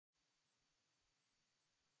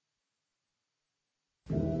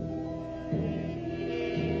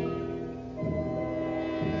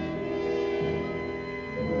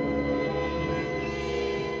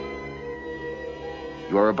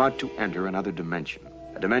You are about to enter another dimension.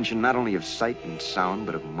 A dimension not only of sight and sound,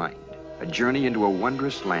 but of mind. A journey into a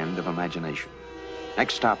wondrous land of imagination.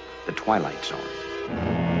 Next stop, the Twilight Zone.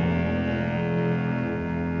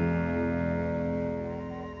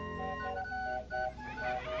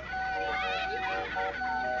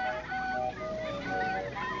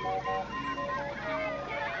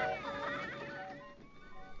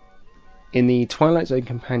 In the Twilight Zone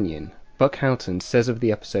Companion, Buck Houghton says of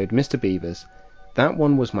the episode Mr. Beavers, "That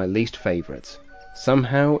one was my least favourite.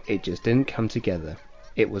 Somehow it just didn't come together.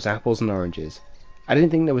 It was apples and oranges. I didn't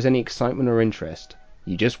think there was any excitement or interest.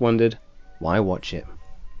 You just wondered, why watch it?"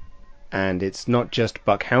 And it's not just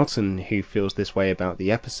Buck Houghton who feels this way about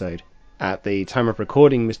the episode. At the time of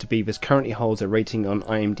recording, Mr. Beavers currently holds a rating on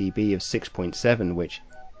IMDb of 6.7, which,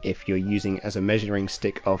 if you're using as a measuring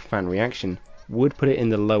stick of fan reaction, would put it in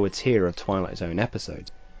the lower tier of Twilight Zone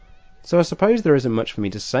episodes. So I suppose there isn't much for me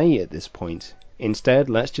to say at this point. Instead,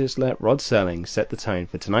 let's just let Rod Serling set the tone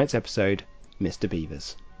for tonight's episode, Mr.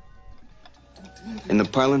 Beavers. In the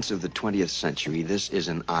parlance of the 20th century, this is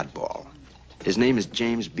an oddball. His name is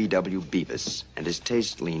James B.W. Beavis, and his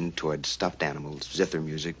tastes lean toward stuffed animals, zither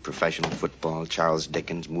music, professional football, Charles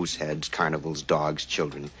Dickens, moose heads, carnivals, dogs,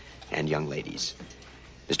 children, and young ladies.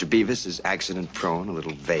 Mr. Beavis is accident-prone, a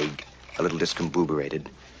little vague, a little discombobulated,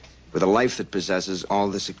 with a life that possesses all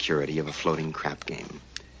the security of a floating crap game.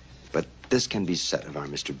 But this can be said of our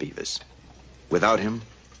Mr. Beavis. Without him,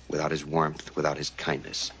 without his warmth, without his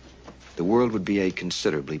kindness, the world would be a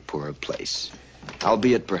considerably poorer place,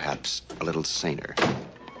 albeit perhaps a little saner.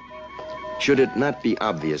 Should it not be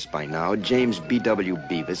obvious by now, James B.W.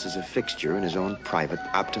 Beavis is a fixture in his own private,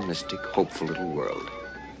 optimistic, hopeful little world.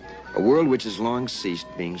 A world which has long ceased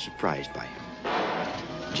being surprised by him.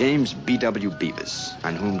 James B.W. Beavis,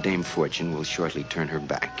 on whom Dame Fortune will shortly turn her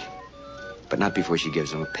back, but not before she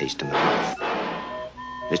gives him a paste in the mouth.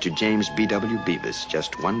 Mr. James B.W. Beavis,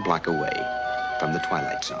 just one block away from the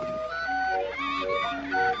Twilight Zone.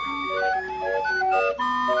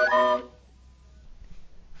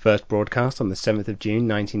 First broadcast on the 7th of June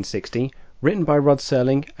 1960, written by Rod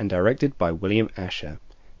Serling and directed by William Asher.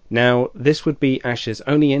 Now, this would be Asher's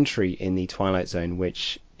only entry in the Twilight Zone,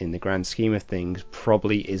 which, in the grand scheme of things,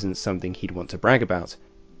 probably isn't something he'd want to brag about.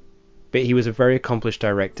 But he was a very accomplished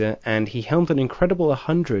director, and he helmed an incredible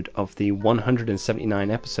 100 of the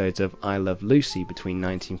 179 episodes of I Love Lucy between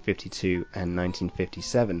 1952 and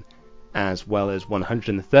 1957, as well as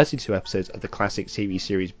 132 episodes of the classic TV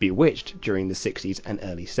series Bewitched during the 60s and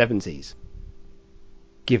early 70s.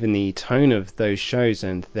 Given the tone of those shows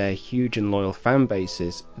and their huge and loyal fan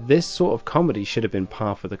bases, this sort of comedy should have been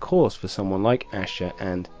par for the course for someone like Asher,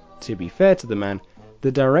 and, to be fair to the man,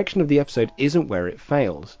 the direction of the episode isn't where it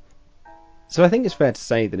fails. So I think it's fair to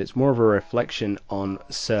say that it's more of a reflection on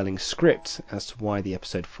Serling's script as to why the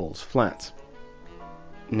episode falls flat.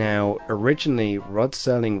 Now, originally, Rod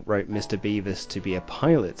Serling wrote Mr. Beavis to be a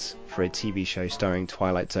pilot for a TV show starring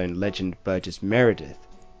Twilight Zone legend Burgess Meredith,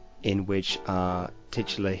 in which our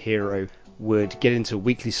titular hero would get into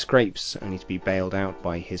weekly scrapes only to be bailed out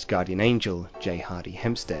by his guardian angel, J. Hardy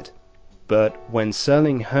Hempstead. But when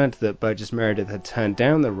Serling heard that Burgess Meredith had turned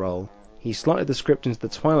down the role, he slotted the script into the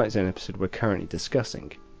Twilight Zone episode we're currently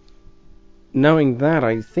discussing. Knowing that,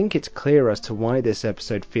 I think it's clear as to why this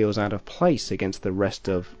episode feels out of place against the rest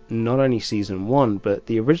of not only Season 1, but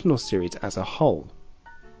the original series as a whole.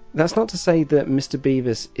 That's not to say that Mr.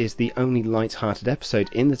 Beavis is the only light-hearted episode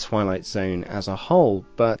in the Twilight Zone as a whole,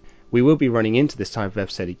 but we will be running into this type of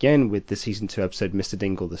episode again with the Season 2 episode Mr.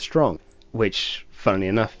 Dingle the Strong, which, funnily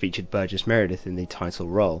enough, featured Burgess Meredith in the title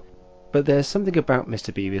role. But there's something about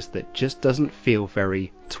Mr. Beavis that just doesn't feel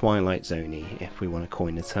very Twilight Zone-y, if we want to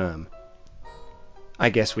coin a term. I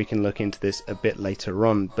guess we can look into this a bit later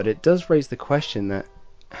on, but it does raise the question that,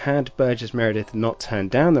 had Burgess Meredith not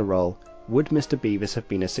turned down the role, would Mr. Beavis have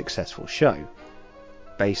been a successful show?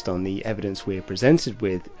 Based on the evidence we're presented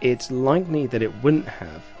with, it's likely that it wouldn't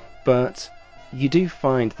have, but you do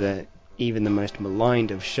find that even the most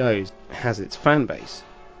maligned of shows has its fan base,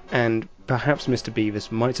 and perhaps Mr.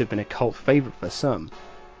 Beavis might have been a cult favourite for some.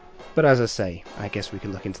 But as I say, I guess we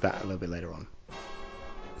can look into that a little bit later on.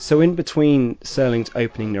 So in between Serling's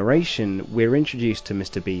opening narration, we're introduced to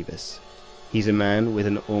Mr. Beavis. He's a man with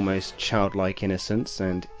an almost childlike innocence,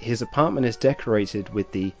 and his apartment is decorated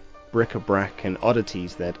with the bric-a-brac and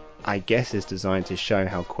oddities that I guess is designed to show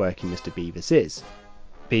how quirky Mr. Beavis is.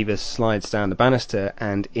 Beavis slides down the banister,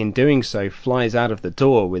 and in doing so flies out of the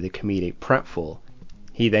door with a comedic pratfall.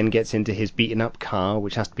 He then gets into his beaten-up car,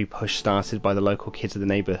 which has to be push-started by the local kids of the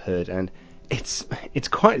neighbourhood, and it's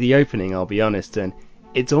quite the opening, I'll be honest, and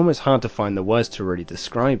it's almost hard to find the words to really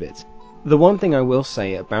describe it. The one thing I will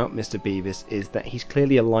say about Mr. Beavis is that he's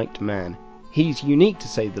clearly a liked man. He's unique to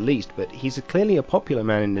say the least, but he's clearly a popular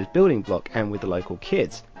man in his building block and with the local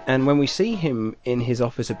kids. And when we see him in his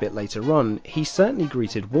office a bit later on, he's certainly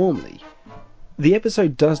greeted warmly. The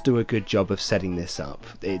episode does do a good job of setting this up.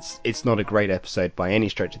 It's not a great episode by any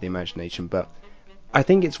stretch of the imagination, but I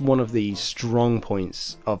think it's one of the strong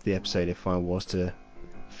points of the episode if I was to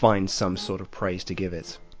find some sort of praise to give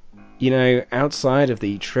it. You know, outside of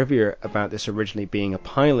the trivia about this originally being a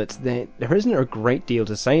pilot, there isn't a great deal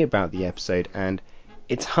to say about the episode, and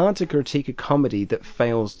it's hard to critique a comedy that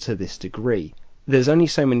fails to this degree. There's only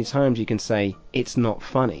so many times you can say, it's not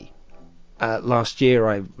funny. Last year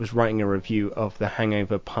I was writing a review of The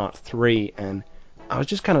Hangover Part 3, and I was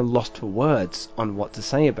just kind of lost for words on what to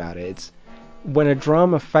say about it. When a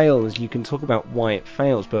drama fails, you can talk about why it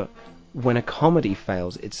fails, but when a comedy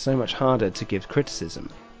fails, it's so much harder to give criticism.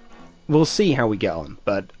 We'll see how we get on,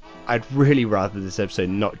 but I'd really rather this episode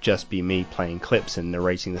not just be me playing clips and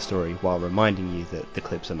narrating the story while reminding you that the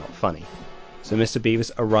clips are not funny. So Mr.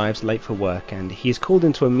 Beavis arrives late for work, and he is called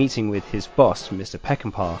into a meeting with his boss, Mr.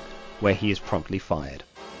 Peckinpah, where he is promptly fired.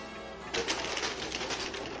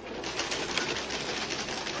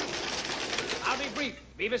 I'll be brief,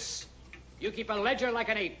 Beavis. You keep a ledger like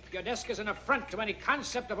an ape. Your desk is an affront to any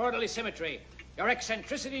concept of orderly symmetry. Your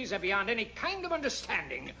eccentricities are beyond any kind of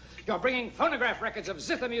understanding. You're bringing phonograph records of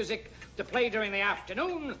zither music to play during the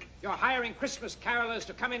afternoon. You're hiring Christmas carolers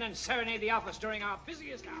to come in and serenade the office during our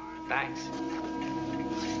busiest hour. Thanks.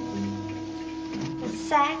 The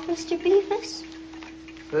sack, Mr. Beavis?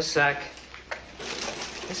 The sack.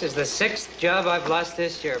 This is the 6th job I've lost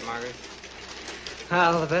this year, Margaret.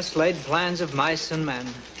 Well, the best laid plans of mice and men.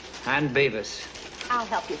 And Beavis. I'll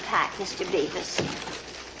help you pack, Mr. Beavis.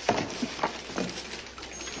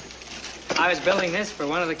 I was building this for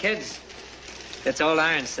one of the kids. It's old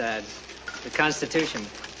Ironsides, the Constitution.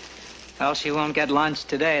 Well, she won't get launched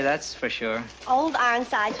today, that's for sure. Old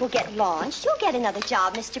Ironsides will get launched. You'll get another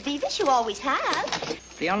job, Mr. Beavis. You always have.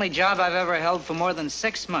 The only job I've ever held for more than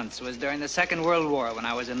 6 months was during the Second World War when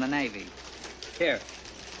I was in the Navy. Here.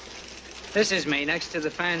 This is me next to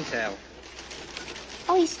the fantail.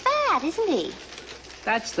 Oh, he's fat, isn't he?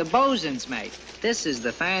 That's the bosun's mate. This is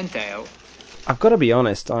the fantail. I've got to be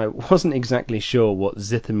honest, I wasn't exactly sure what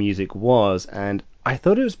zither music was, and I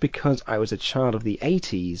thought it was because I was a child of the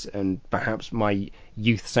 80s, and perhaps my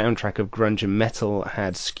youth soundtrack of grunge and metal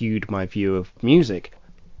had skewed my view of music.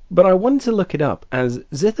 But I wanted to look it up, as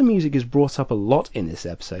zither music is brought up a lot in this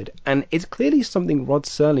episode, and it's clearly something Rod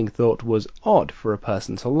Serling thought was odd for a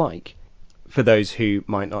person to like. For those who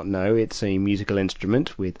might not know, it's a musical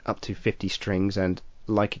instrument with up to 50 strings, and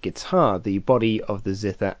like a guitar, the body of the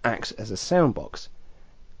zither acts as a soundbox.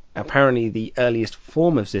 Apparently, the earliest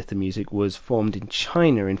form of zither music was formed in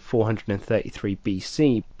China in 433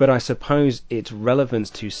 BC, but I suppose its relevance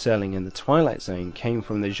to Serling and the Twilight Zone came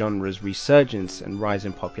from the genre's resurgence and rise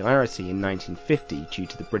in popularity in 1950 due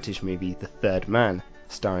to the British movie The Third Man,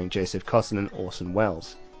 starring Joseph Cotten and Orson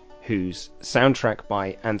Welles, whose soundtrack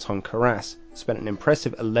by Anton Karas spent an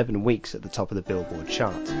impressive 11 weeks at the top of the Billboard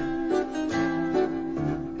chart.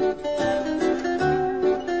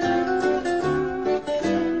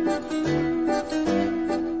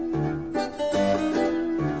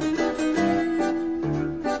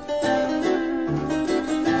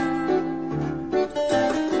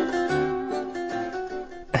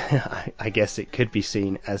 I guess it could be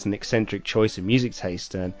seen as an eccentric choice of music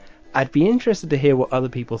taste, and I'd be interested to hear what other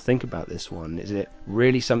people think about this one. Is it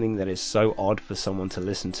really something that is so odd for someone to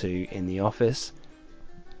listen to in the office?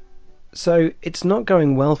 So it's not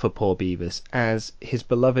going well for poor Beavis, as his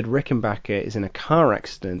beloved Rickenbacker is in a car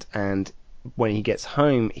accident, and when he gets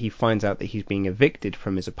home he finds out that he's being evicted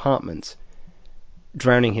from his apartment.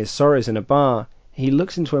 Drowning his sorrows in a bar, he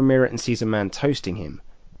looks into a mirror and sees a man toasting him.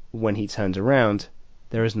 When he turns around,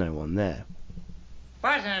 there is no one there.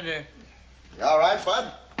 Bartender. You all right,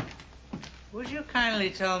 Bud? Would you kindly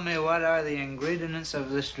tell me what are the ingredients of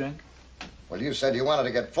this drink? Well, you said you wanted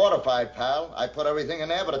to get fortified, pal. I put everything in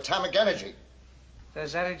there but atomic energy.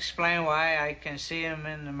 Does that explain why I can see him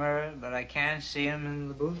in the mirror, but I can't see him in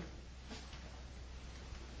the booth?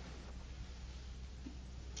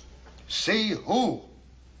 See who?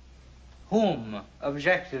 Whom?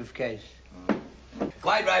 Objective case.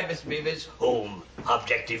 Quite right, Mr. Beavis. Home.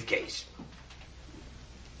 Objective case.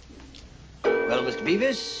 Well, Mr.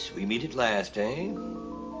 Beavis, we meet at last, eh?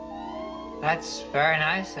 That's very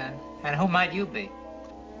nice, and who might you be?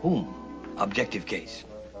 Whom? Objective case.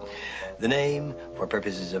 The name, for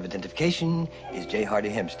purposes of identification, is J. Hardy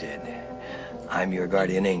Hempstead. I'm your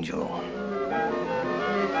guardian angel.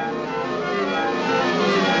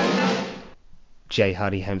 J.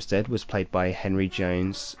 Hardy Hempstead was played by Henry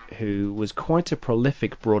Jones, who was quite a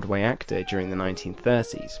prolific Broadway actor during the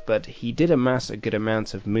 1930s, but he did amass a good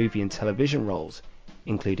amount of movie and television roles,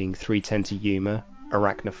 including 3:10 to Yuma,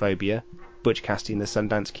 Arachnophobia, Butch Cassidy and the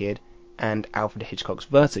Sundance Kid, and Alfred Hitchcock's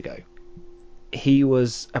Vertigo. He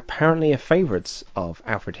was apparently a favourite of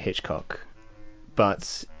Alfred Hitchcock,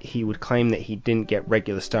 but he would claim that he didn't get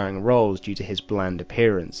regular starring roles due to his bland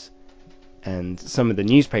appearance. And some of the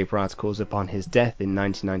newspaper articles upon his death in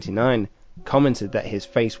 1999 commented that his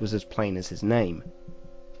face was as plain as his name.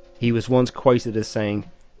 He was once quoted as saying,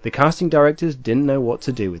 "The casting directors didn't know what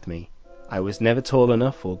to do with me. I was never tall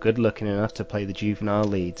enough or good looking enough to play the juvenile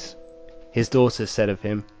leads." His daughter said of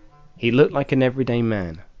him, "He looked like an everyday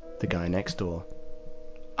man, the guy next door."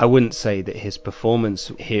 I wouldn't say that his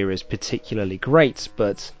performance here is particularly great,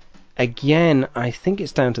 but again, I think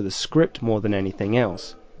it's down to the script more than anything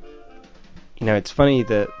else. You know, it's funny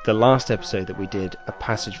that the last episode that we did, A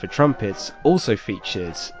Passage for Trumpets, also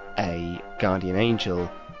featured a guardian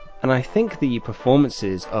angel, and I think the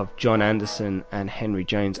performances of John Anderson and Henry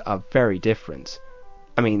Jones are very different.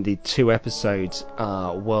 I mean, the two episodes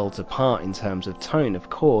are worlds apart in terms of tone,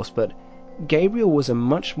 of course, but Gabriel was a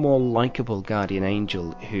much more likeable guardian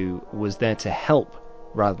angel who was there to help,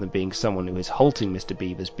 rather than being someone who is halting Mr.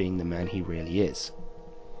 Beavers being the man he really is.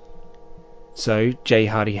 So, J.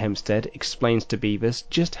 Hardy Hempstead explains to Beavis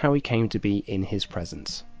just how he came to be in his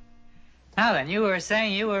presence. Now then, you were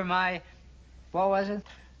saying you were my... what was it?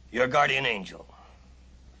 Your guardian angel.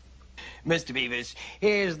 Mr. Beavis,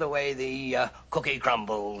 here's the way the cookie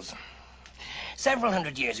crumbles. Several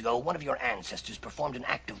hundred years ago, one of your ancestors performed an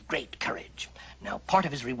act of great courage. Now, part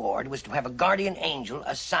of his reward was to have a guardian angel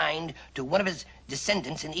assigned to one of his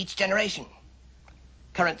descendants in each generation.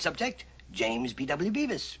 Current subject, James B.W.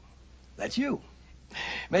 Beavis. That's you.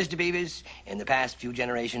 Mr. Beavis, in the past few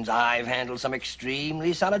generations, I've handled some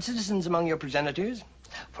extremely solid citizens among your progenitors.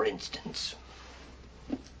 For instance,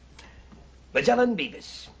 Magellan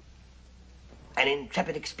Beavis, an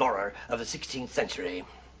intrepid explorer of the 16th century.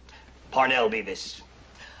 Parnell Beavis,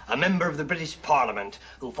 a member of the British Parliament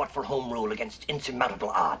who fought for Home Rule against insurmountable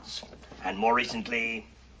odds. And more recently,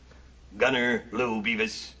 Gunner Lou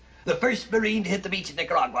Beavis, the first Marine to hit the beach in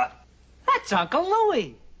Nicaragua. That's Uncle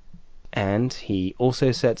Louie. And he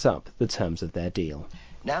also sets up the terms of their deal.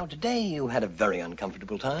 Now, today you had a very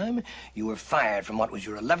uncomfortable time. You were fired from what was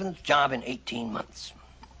your 11th job in 18 months.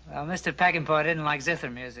 Well, Mr. Peckinpah didn't like zither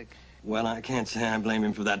music. Well, I can't say I blame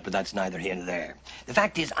him for that, but that's neither here nor there. The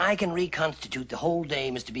fact is, I can reconstitute the whole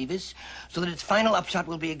day, Mr. Beavis, so that its final upshot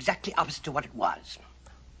will be exactly opposite to what it was.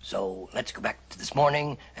 So let's go back to this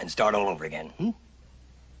morning and start all over again,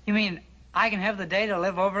 You mean I can have the day to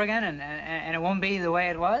live over again and it won't be the way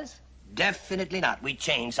it was? Definitely not. We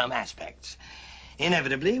change some aspects.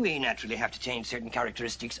 Inevitably, we naturally have to change certain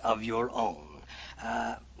characteristics of your own.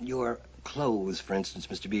 Your clothes, for instance,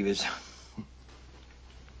 Mr. Beavis.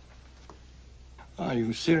 Are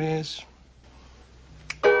you serious?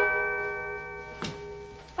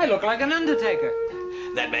 I look like an undertaker.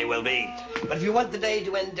 That may well be. But if you want the day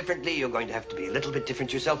to end differently, you're going to have to be a little bit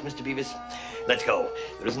different yourself, Mr. Beavis. Let's go.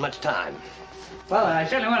 There isn't much time. Well, I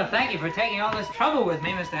certainly want to thank you for taking all this trouble with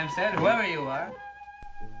me, Mr. Hempstead, whoever you are.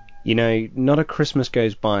 You know, not a Christmas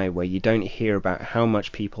goes by where you don't hear about how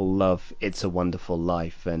much people love It's a Wonderful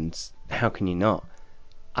Life, and how can you not?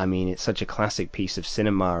 I mean, it's such a classic piece of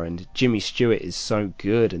cinema, and Jimmy Stewart is so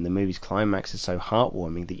good, and the movie's climax is so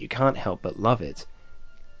heartwarming that you can't help but love it.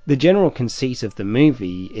 The general conceit of the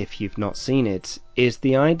movie, if you've not seen it, is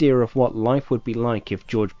the idea of what life would be like if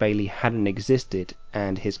George Bailey hadn't existed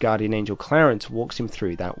and his guardian angel Clarence walks him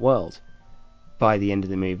through that world. By the end of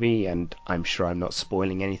the movie, and I'm sure I'm not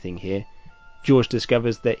spoiling anything here, George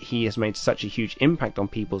discovers that he has made such a huge impact on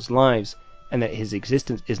people's lives and that his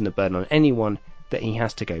existence isn't a burden on anyone that he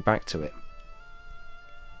has to go back to it.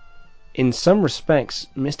 In some respects,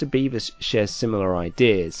 Mr. Beavis shares similar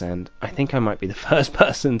ideas, and I think I might be the first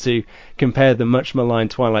person to compare the much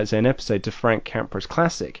maligned Twilight Zone episode to Frank Capra's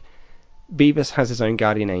classic. Beavis has his own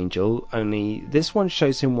guardian angel, only this one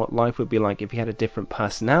shows him what life would be like if he had a different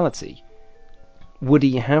personality. Would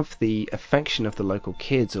he have the affection of the local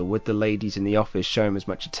kids, or would the ladies in the office show him as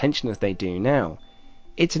much attention as they do now?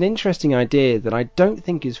 It's an interesting idea that I don't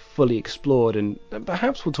think is fully explored, and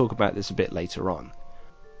perhaps we'll talk about this a bit later on.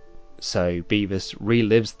 So Beavis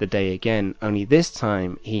relives the day again, only this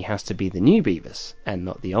time he has to be the new Beavis, and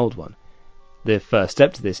not the old one. The first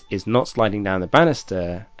step to this is not sliding down the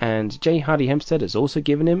banister, and J. Hardy Hempstead has also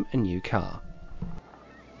given him a new car.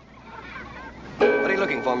 What are you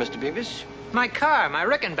looking for, Mr. Beavis? My car, my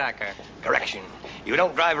Rickenbacker. Correction. You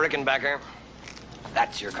don't drive a Rickenbacker.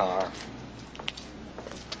 That's your car.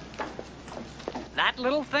 That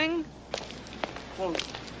little thing? Well,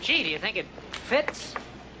 gee, do you think it fits?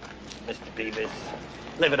 Mr. Beavis,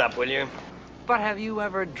 live it up, will you? But have you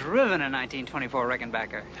ever driven a 1924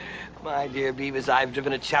 Rickenbacker? My dear Beavis, I've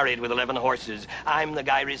driven a chariot with 11 horses. I'm the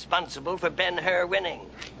guy responsible for Ben-Hur winning.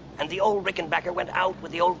 And the old Rickenbacker went out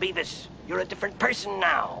with the old Beavis. You're a different person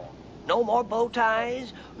now. No more bow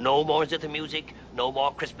ties, no more zither music, no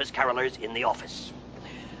more Christmas carolers in the office.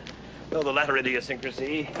 Though the latter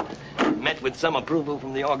idiosyncrasy met with some approval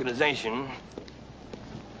from the organization.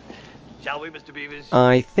 Shall we, Mr. Beavis?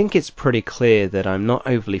 I think it's pretty clear that I'm not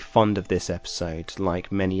overly fond of this episode,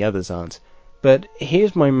 like many others aren't. But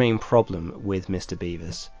here's my main problem with Mr.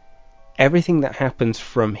 Beavis. Everything that happens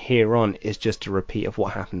from here on is just a repeat of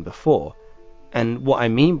what happened before. And what I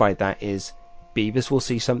mean by that is, Beavis will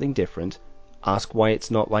see something different, ask why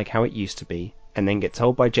it's not like how it used to be, and then get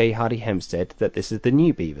told by J. Hardy Hempstead that this is the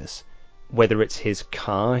new Beavis. Whether it's his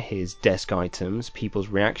car, his desk items, people's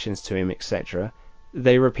reactions to him, etc.,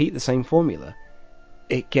 they repeat the same formula.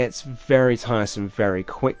 It gets very tiresome very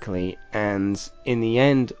quickly, and in the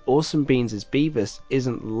end, Orson Beans' Beavis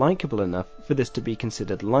isn't likeable enough for this to be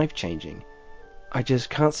considered life-changing. I just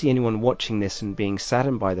can't see anyone watching this and being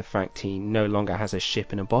saddened by the fact he no longer has a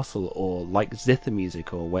ship in a bottle, or likes zither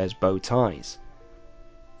music, or wears bow ties.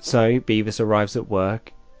 So, Beavis arrives at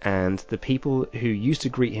work, and the people who used to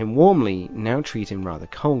greet him warmly now treat him rather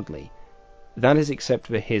coldly. That is except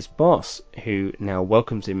for his boss, who now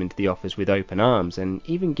welcomes him into the office with open arms and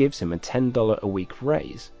even gives him a $10 a week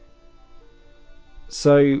raise.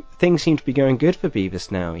 So things seem to be going good for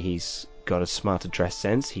Beavis now. He's got a smarter dress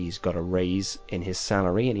sense, he's got a raise in his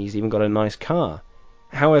salary, and he's even got a nice car.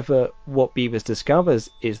 However, what Beavis discovers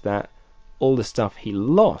is that all the stuff he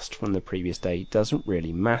lost from the previous day doesn't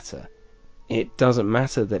really matter. It doesn't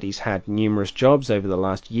matter that he's had numerous jobs over the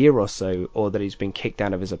last year or so, or that he's been kicked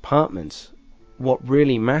out of his apartment. What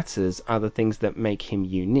really matters are the things that make him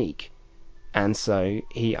unique. And so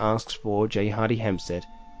he asks for J. Hardy Hempstead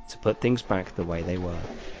to put things back the way they were.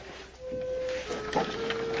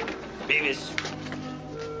 Beavis,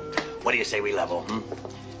 what do you say we level,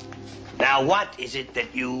 Now, what is it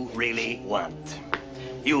that you really want?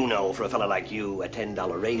 You know, for a fella like you, a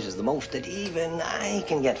 $10 raise is the most that even I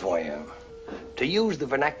can get for you. To use the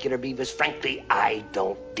vernacular, Beavis, frankly, I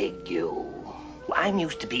don't dig you. I'm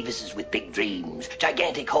used to Beavises with big dreams,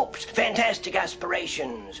 gigantic hopes, fantastic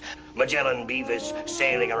aspirations. Magellan Beavis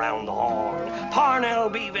sailing around the Horn. Parnell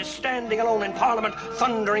Beavis standing alone in Parliament,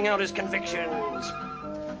 thundering out his convictions.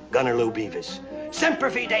 Gunner Lou Beavis, Semper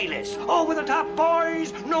Fidelis, over the top,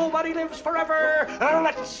 boys, nobody lives forever,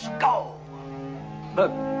 let's go.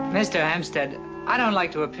 Look, Mr. Hempstead, I don't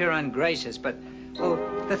like to appear ungracious, but, well,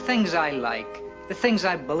 the things I like, the things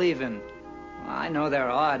I believe in, I know they're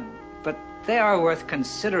odd, but they are worth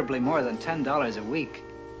considerably more than $10 a week.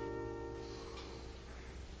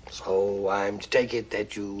 So I'm to take it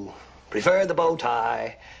that you prefer the bow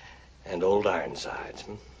tie and old Ironsides,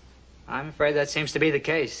 I'm afraid that seems to be the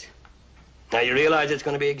case. Now, you realize it's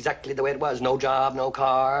going to be exactly the way it was. No job, no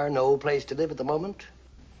car, no place to live at the moment?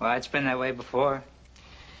 Well, it's been that way before.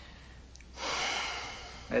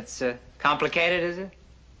 It's complicated, is it?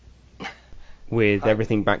 With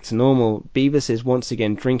everything back to normal, Beavis is once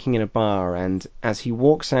again drinking in a bar, and as he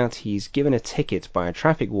walks out he's given a ticket by a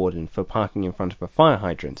traffic warden for parking in front of a fire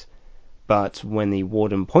hydrant. But when the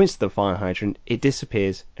warden points to the fire hydrant, it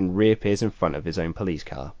disappears and reappears in front of his own police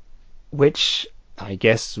car. Which, I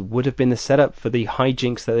guess, would have been the setup for the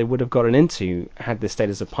hijinks that they would have gotten into had this stayed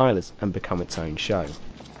as a pilot and become its own show.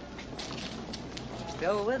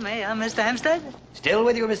 Still with me, huh, Mr. Hempstead? Still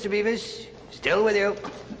with you, Mr. Beavis. Still with you.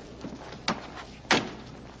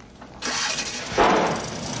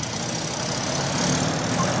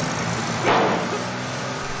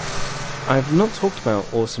 I've not talked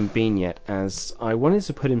about Orson Bean yet, as I wanted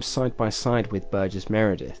to put him side by side with Burgess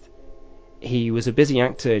Meredith. He was a busy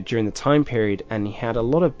actor during the time period, and he had a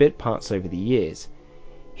lot of bit parts over the years.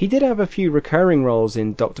 He did have a few recurring roles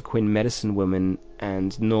in Dr. Quinn Medicine Woman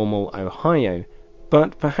and Normal, Ohio,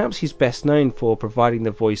 but perhaps he's best known for providing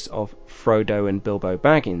the voice of Frodo and Bilbo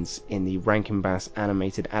Baggins in the Rankin-Bass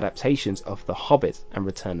animated adaptations of The Hobbit and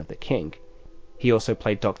Return of the King. He also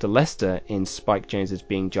played Dr. Lester in Spike Jonze's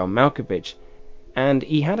Being John Malkovich, and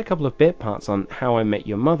he had a couple of bit parts on How I Met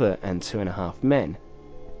Your Mother and 2.5 Men.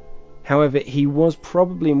 However, he was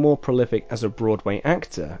probably more prolific as a Broadway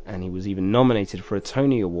actor, and he was even nominated for a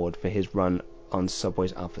Tony Award for his run on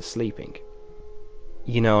Subway's Alpha Sleeping.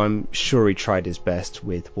 You know, I'm sure he tried his best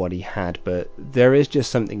with what he had, but there is just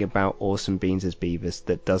something about Orson Beans as Beavis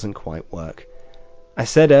that doesn't quite work. I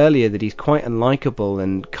said earlier that he's quite unlikable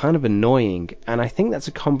and kind of annoying, and I think that's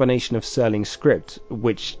a combination of Serling's script,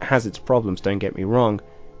 which has its problems, don't get me wrong,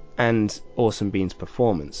 and Orson Bean's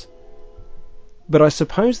performance. But I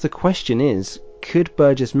suppose the question is, could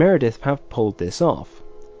Burgess Meredith have pulled this off?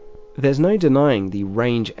 There's no denying the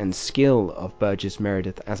range and skill of Burgess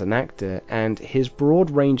Meredith as an actor, and his broad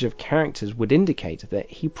range of characters would indicate that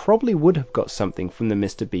he probably would have got something from the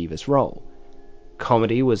Mr. Beavis role.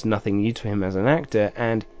 Comedy was nothing new to him as an actor,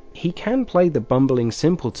 and he can play the bumbling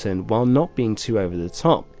simpleton while not being too over the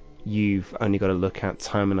top. You've only got to look at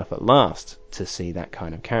Time Enough at Last to see that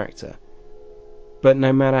kind of character. But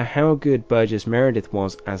no matter how good Burgess Meredith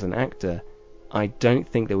was as an actor, I don't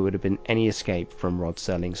think there would have been any escape from Rod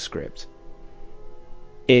Serling's script.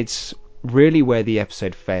 It's really where the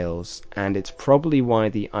episode fails, and it's probably why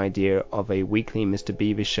the idea of a weekly Mr.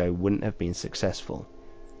 Beavis show wouldn't have been successful.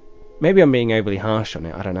 Maybe I'm being overly harsh on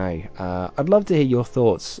it, I don't know. I'd love to hear your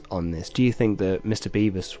thoughts on this. Do you think that Mr.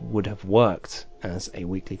 Beavis would have worked as a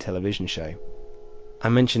weekly television show? I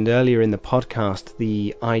mentioned earlier in the podcast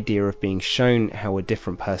the idea of being shown how a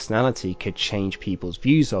different personality could change people's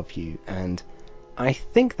views of you, and I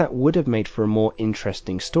think that would have made for a more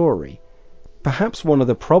interesting story. Perhaps one of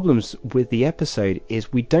the problems with the episode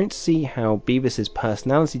is we don't see how Beavis's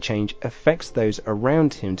personality change affects those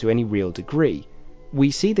around him to any real degree. We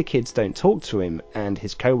see the kids don't talk to him, and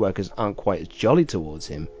his co-workers aren't quite as jolly towards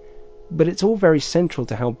him, but it's all very central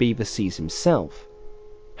to how Beavis sees himself.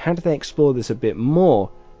 Had they explored this a bit more,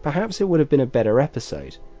 perhaps it would have been a better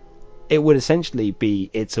episode. It would essentially be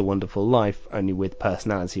It's a Wonderful Life, only with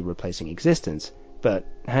personality replacing existence, but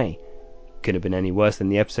hey, could have been any worse than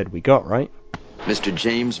the episode we got, right? Mr.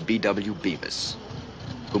 James B.W. Beavis,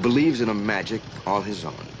 who believes in a magic all his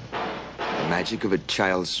own. The magic of a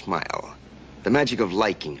child's smile. The magic of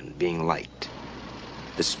liking and being liked.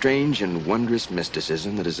 The strange and wondrous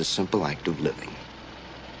mysticism that is a simple act of living.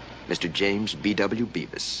 Mr. James B.W.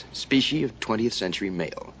 Beavis, species of 20th century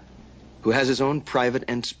male, who has his own private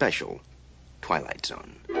and special Twilight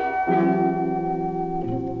Zone.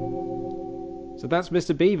 So that's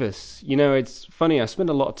Mr. Beavis. You know, it's funny, I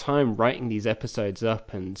spent a lot of time writing these episodes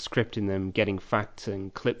up and scripting them, getting facts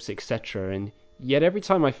and clips, etc., and yet every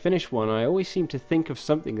time I finish one, I always seem to think of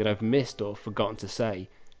something that I've missed or forgotten to say.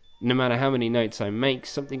 No matter how many notes I make,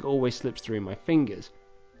 something always slips through my fingers.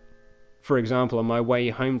 For example, on my way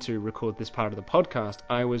home to record this part of the podcast,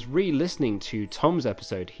 I was re-listening to Tom's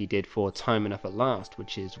episode he did for Time Enough at Last,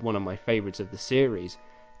 which is one of my favourites of the series.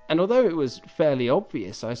 And although it was fairly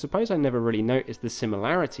obvious, I suppose I never really noticed the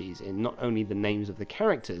similarities in not only the names of the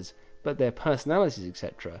characters, but their personalities,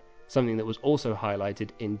 etc., something that was also highlighted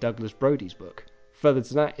in Douglas Brody's book. Further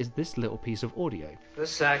to that is this little piece of audio. The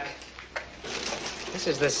sack. This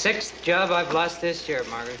is the 6th job I've lost this year,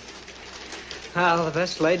 Margaret. Well, the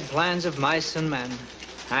best laid plans of mice and men.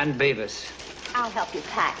 And Beavis. I'll help you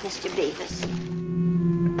pack, Mr. Beavis.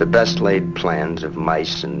 The best laid plans of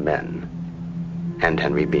mice and men. And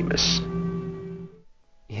Henry Beavis.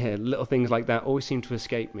 Yeah, little things like that always seem to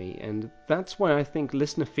escape me, and that's why I think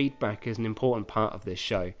listener feedback is an important part of this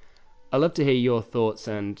show. I love to hear your thoughts,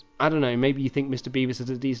 and I don't know, maybe you think Mr. Beavis is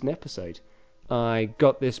a decent episode. I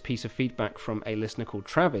got this piece of feedback from a listener called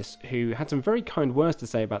Travis, who had some very kind words to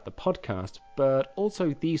say about the podcast, but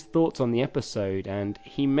also these thoughts on the episode, and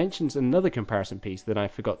he mentions another comparison piece that I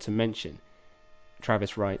forgot to mention.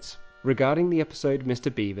 Travis writes, "Regarding the episode Mr.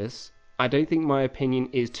 Beavis, I don't think my opinion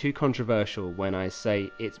is too controversial when I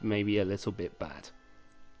say it's maybe a little bit bad.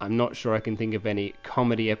 I'm not sure I can think of any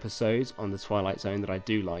comedy episodes on The Twilight Zone that I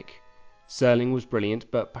do like. Serling was brilliant,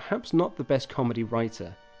 but perhaps not the best comedy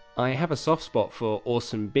writer. I have a soft spot for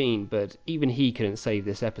Orson Bean, but even he couldn't save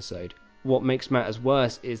this episode. What makes matters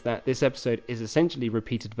worse is that this episode is essentially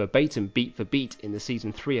repeated verbatim, beat for beat, in the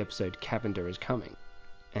Season 3 episode Cavender is Coming."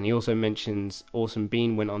 And he also mentions Orson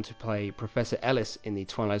Bean went on to play Professor Ellis in the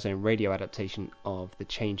Twilight Zone radio adaptation of The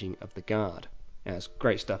Changing of the Guard. That's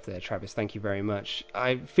great stuff there, Travis. Thank you very much.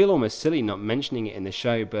 I feel almost silly not mentioning it in the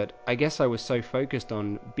show, but I guess I was so focused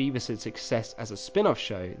on Beavis' success as a spin-off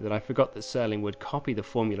show that I forgot that Serling would copy the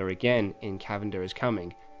formula again in Cavender is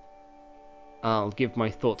Coming. I'll give my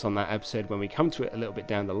thoughts on that episode when we come to it a little bit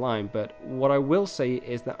down the line, but what I will say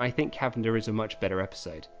is that I think Cavender is a much better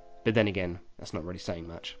episode. But then again, that's not really saying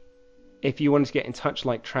much. If you wanted to get in touch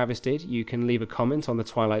like Travis did, you can leave a comment on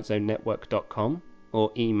thetwilightzonenetwork.com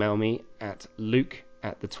or email me at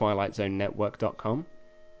luke@thetwilightzonenetwork.com.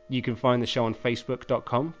 You can find the show on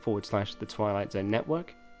facebook.com/The Twilight Zone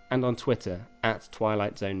Network and on Twitter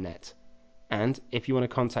 @TwilightZoneNet. And if you want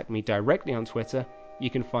to contact me directly on Twitter,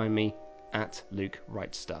 you can find me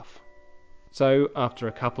 @LukeWrightStuff. So, after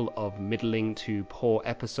a couple of middling to poor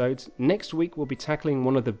episodes, next week we'll be tackling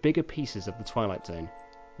one of the bigger pieces of the Twilight Zone,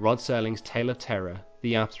 Rod Serling's Tale of Terror,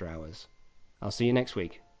 The After Hours. I'll see you next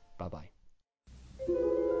week. Bye-bye.